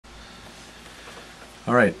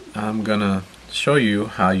Alright, I'm gonna show you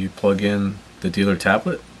how you plug in the dealer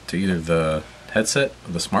tablet to either the headset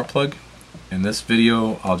or the smart plug. In this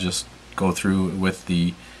video I'll just go through with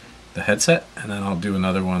the headset, and then I'll do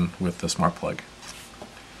another one with the smart plug.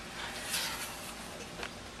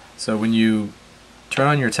 So when you turn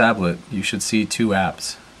on your tablet, you should see two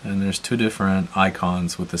apps, and there's two different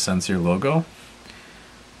icons with the Sensear logo.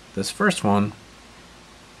 This first one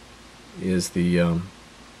is the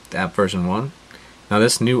app version 1. Now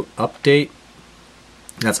this new update,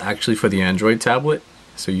 that's actually for the Android tablet,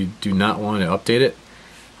 so you do not want to update it.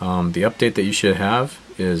 The update that you should have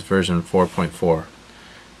is version 4.4.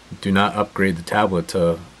 Do not upgrade the tablet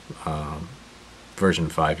to version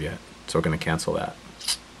 5 yet, so we're going to cancel that.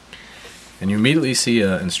 And you immediately see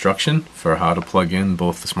an instruction for how to plug in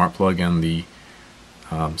both the smart plug and the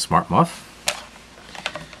smart muff.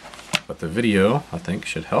 But the video, I think,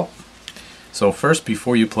 should help. So first,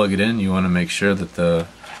 before you plug it in, you want to make sure that the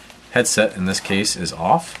headset, in this case, is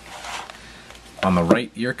off. On the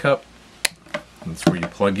right ear cup, that's where you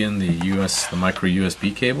plug in the micro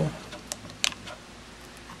USB cable.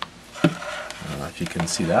 If you can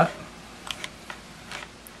see that,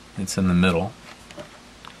 it's in the middle.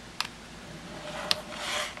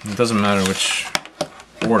 It doesn't matter which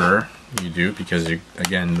order you do, because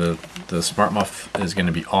again, the SmartMuff is going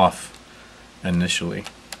to be off initially.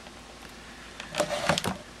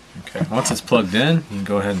 Okay, once it's plugged in, you can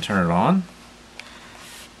go ahead and turn it on.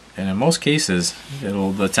 And in most cases,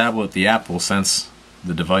 the app will sense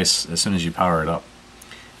the device as soon as you power it up.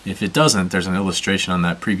 If it doesn't, there's an illustration on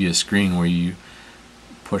that previous screen where you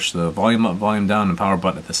push the volume up, volume down, and power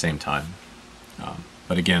button at the same time.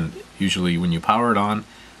 But again, usually when you power it on,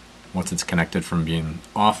 once it's connected from being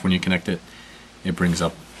off, when you connect it, it brings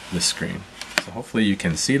up this screen. So hopefully you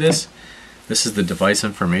can see this. This is the device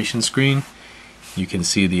information screen. You can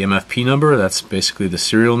see the MFP number. That's basically the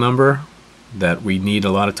serial number that we need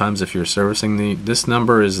a lot of times if you're servicing this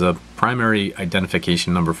number is the primary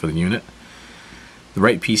identification number for the unit. The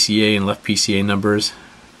right PCA and left PCA numbers.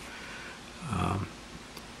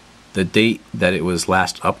 The date that it was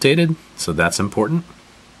last updated, so that's important.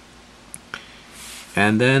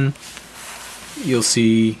 And then you'll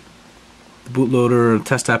see the bootloader,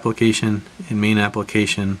 test application, and main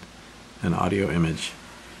application, and audio image.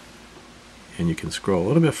 And you can scroll a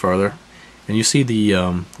little bit further, and you see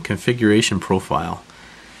the configuration profile.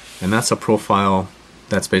 And that's a profile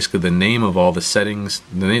that's basically the name of all the settings,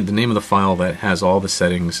 the name of the file that has all the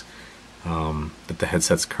settings that the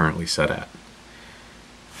headset's currently set at.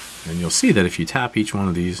 And you'll see that if you tap each one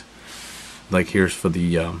of these, like here's for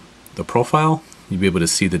the profile, you'll be able to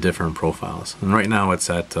see the different profiles. And right now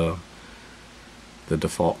it's at the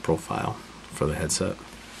default profile for the headset.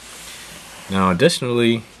 Now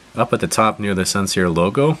additionally, up at the top near the Sensear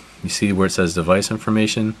logo, you see where it says device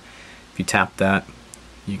information. If you tap that,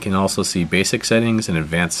 you can also see basic settings and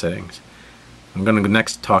advanced settings. I'm going to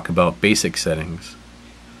next talk about basic settings.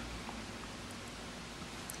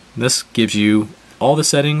 This gives you all the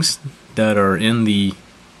settings that are in the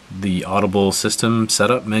Audible system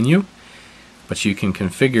setup menu, but you can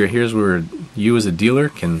configure. Here's where you as a dealer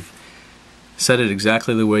can set it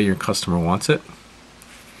exactly the way your customer wants it.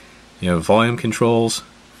 You have volume controls,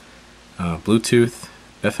 Bluetooth,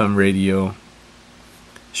 FM radio,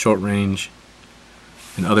 short range,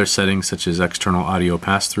 and other settings such as external audio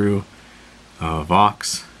pass-through,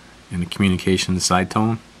 Vox, and the communication side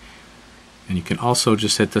tone. And you can also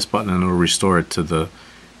just hit this button and it will restore it to the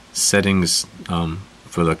settings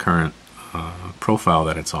for the current profile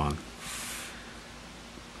that it's on.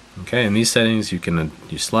 Okay, and these settings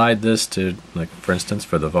you slide this to, like for instance,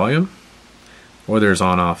 for the volume, or there's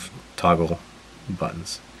on-off toggle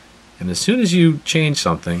buttons. And as soon as you change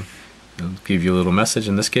something, it'll give you a little message.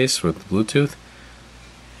 In this case with Bluetooth,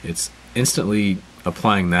 it's instantly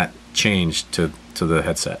applying that change to the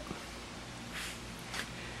headset.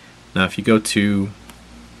 Now if you go to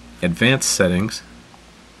advanced settings,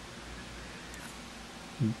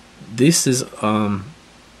 this is all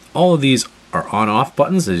of these are on-off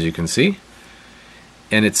buttons, as you can see,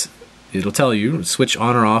 and it'll tell you switch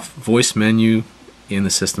on or off voice menu in the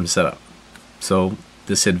system setup. So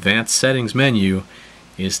this advanced settings menu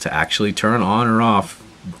is to actually turn on or off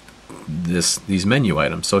these menu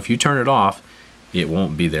items. So if you turn it off, it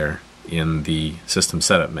won't be there in the system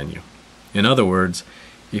setup menu. In other words,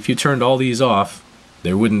 if you turned all these off,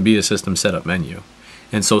 there wouldn't be a system setup menu.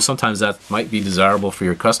 And so sometimes that might be desirable for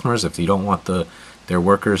your customers. If you don't want their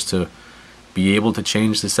workers to be able to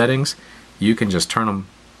change the settings, you can just turn them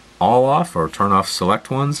all off or turn off select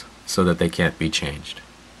ones so that they can't be changed.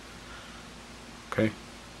 Okay?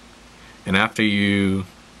 And after you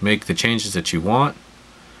make the changes that you want,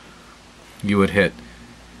 you would hit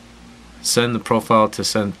send the profile to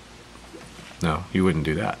send. No, you wouldn't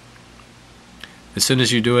do that. As soon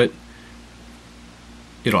as you do it,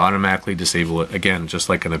 it'll automatically disable it, again, just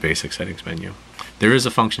like in the basic settings menu. There is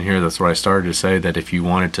a function here, that's where I started to say that if you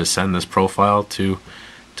wanted to send this profile to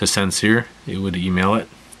Sensear, it would email it.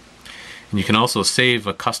 And you can also save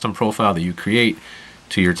a custom profile that you create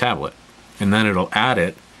to your tablet, and then it'll add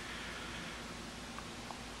it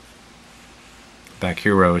back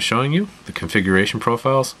here where I was showing you the configuration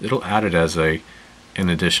profiles. It'll add it as an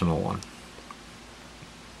additional one.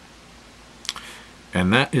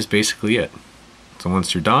 And that is basically it. So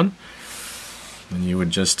once you're done, then you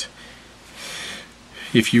would just,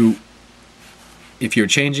 if you're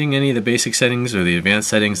changing any of the basic settings or the advanced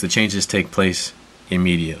settings, the changes take place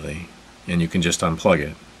immediately and you can just unplug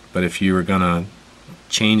it. But if you were gonna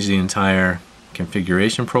change the entire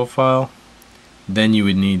configuration profile, then you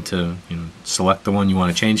would need to select the one you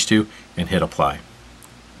want to change to and hit apply.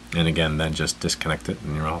 And again, then just disconnect it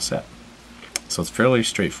and you're all set. So it's fairly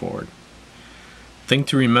straightforward. Thing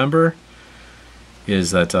to remember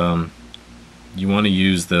is that you want to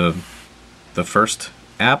use the first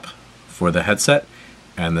app for the headset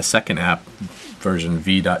and the second app, version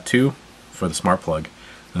V.2, for the smart plug.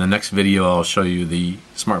 In the next video I'll show you the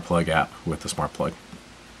smart plug app with the smart plug.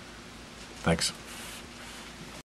 Thanks.